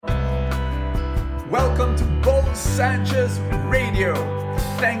Welcome to Bo Sanchez Radio.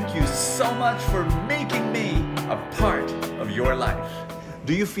 Thank you so much for making me a part of your life.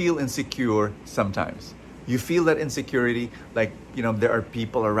 Do you feel insecure sometimes? You feel that insecurity, like, there are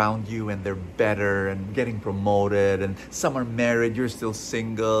people around you and they're better and getting promoted, and some are married, you're still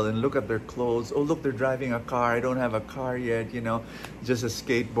single, and look at their clothes. Oh, look, they're driving a car. I don't have a car yet, just a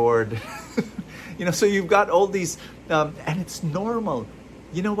skateboard. So you've got all these, and it's normal.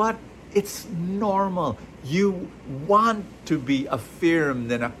 You know what? It's normal. You want to be affirmed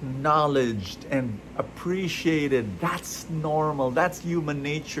and acknowledged and appreciated. That's normal. That's human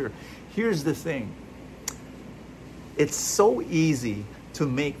nature. Here's the thing. It's so easy to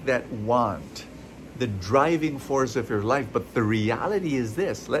make that want the driving force of your life, but the reality is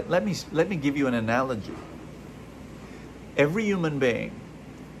this. Let me give you an analogy. Every human being,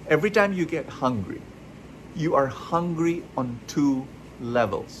 every time you get hungry, you are hungry on two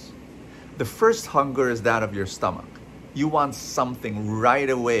levels. The first hunger is that of your stomach. You want something right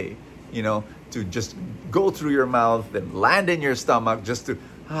away, to just go through your mouth, then land in your stomach, just to,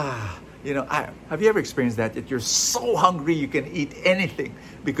 have you ever experienced that you're so hungry you can eat anything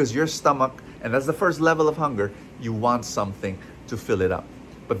because your stomach, and that's the first level of hunger, you want something to fill it up.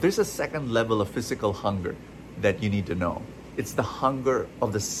 But there's a second level of physical hunger that you need to know. It's the hunger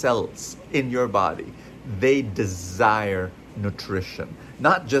of the cells in your body. They desire nutrition,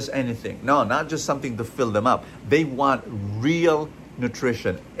 not just anything. No, not just something to fill them up. They want real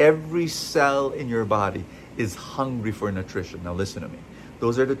nutrition. Every cell in your body is hungry for nutrition. Now listen to me.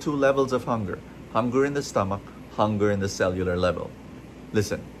 Those are the two levels of hunger. Hunger in the stomach, hunger in the cellular level.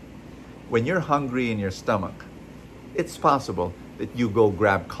 Listen, when you're hungry in your stomach, it's possible that you go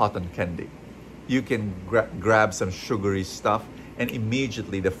grab cotton candy. You can grab some sugary stuff, and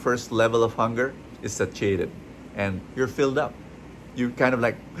immediately the first level of hunger is satiated and you're filled up. You kind of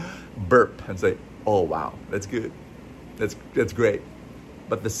like burp and say, oh wow, that's good. That's great.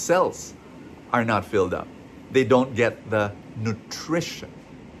 But the cells are not filled up. They don't get the nutrition,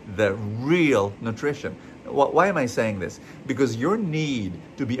 the real nutrition. Why am I saying this? Because your need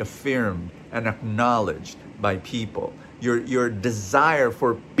to be affirmed and acknowledged by people, your desire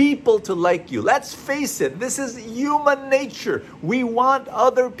for people to like you. Let's face it, this is human nature. We want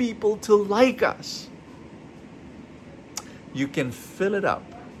other people to like us. You can fill it up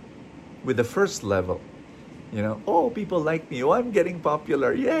with the first level. Oh, people like me. Oh, I'm getting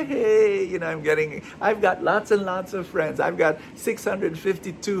popular. Yay! I've got lots and lots of friends. I've got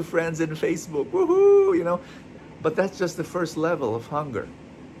 652 friends in Facebook. Woohoo! But that's just the first level of hunger.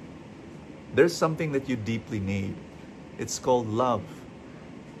 There's something that you deeply need. It's called love.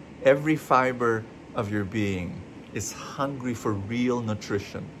 Every fiber of your being is hungry for real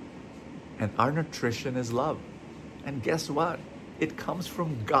nutrition. And our nutrition is love. And guess what? It comes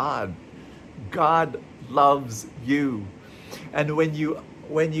from God. God loves you. And when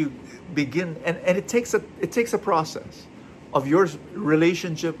you begin, and it takes a process of your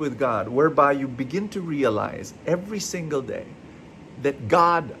relationship with God, whereby you begin to realize every single day that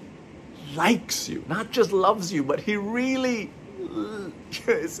God likes you, not just loves you, but He really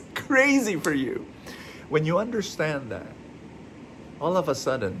is crazy for you. When you understand that, all of a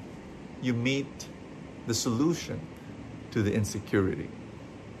sudden you meet the solution to the insecurity.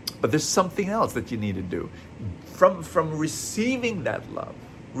 But there's something else that you need to do. From receiving that love,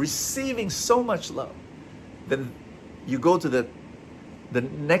 receiving so much love, then you go to the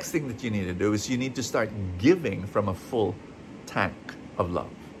next thing that you need to do is you need to start giving from a full tank of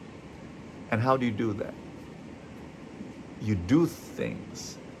love. And how do you do that? You do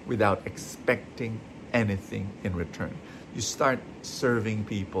things without expecting anything in return. You start serving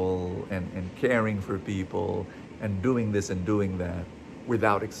people and caring for people and doing this and doing that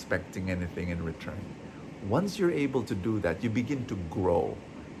without expecting anything in return. Once you're able to do that, you begin to grow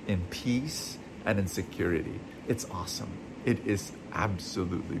in peace and in security. It's awesome. It is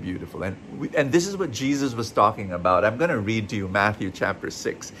absolutely beautiful. And this is what Jesus was talking about. I'm going to read to you Matthew chapter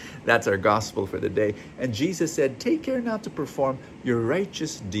 6. That's our gospel for the day. And Jesus said, "Take care not to perform your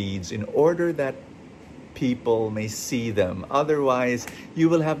righteous deeds in order that people may see them. Otherwise, you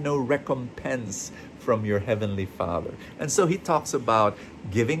will have no recompense from your heavenly Father." And so he talks about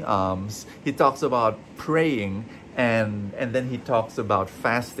giving alms. He talks about praying, and then he talks about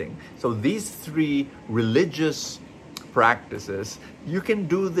fasting. So these three religious practices, you can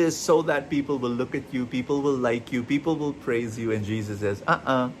do this so that people will look at you, people will like you, people will praise you. And Jesus says,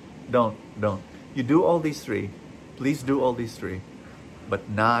 don't. You do all these three. Please do all these three, but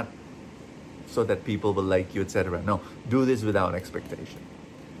not so that people will like you, etc. No, do this without expectation.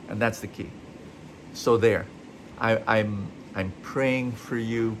 And that's the key. So there, I'm praying for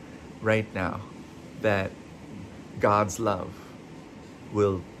you right now that God's love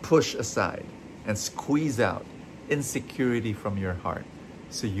will push aside and squeeze out insecurity from your heart,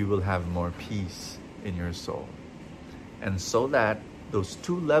 so you will have more peace in your soul. And so that those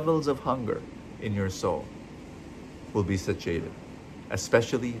 2 levels of hunger in your soul will be satiated,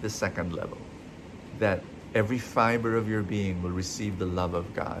 especially the second level, that every fiber of your being will receive the love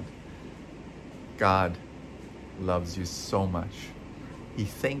of God. God loves you so much. He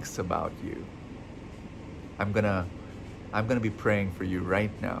thinks about you. I'm gonna be praying for you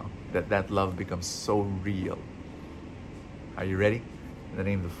right now that love becomes so real. Are you ready? In the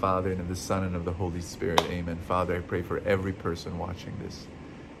name of the Father, and of the Son, and of the Holy Spirit, amen. Father, I pray for every person watching this.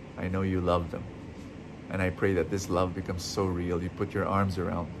 I know you love them. And I pray that this love becomes so real, you put your arms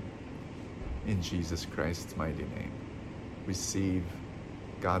around them. In Jesus Christ's mighty name. Receive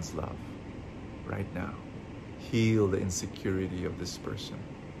God's love right now. Heal the insecurity of this person.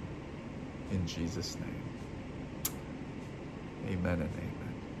 In Jesus' name. Amen and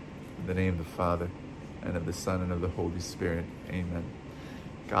amen. In the name of the Father, and of the Son, and of the Holy Spirit, amen.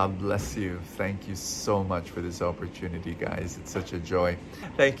 God bless you. Thank you so much for this opportunity, guys. It's such a joy.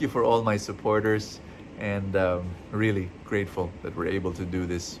 Thank you for all my supporters, and really grateful that we're able to do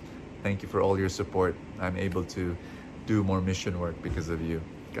this. Thank you for all your support. I'm able to do more mission work because of you.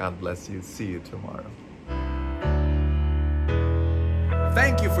 God bless you. See you tomorrow.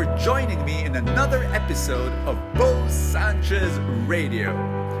 Thank you for joining me in another episode of Bo Sanchez Radio.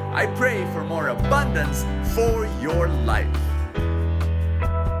 I pray for more abundance for your life.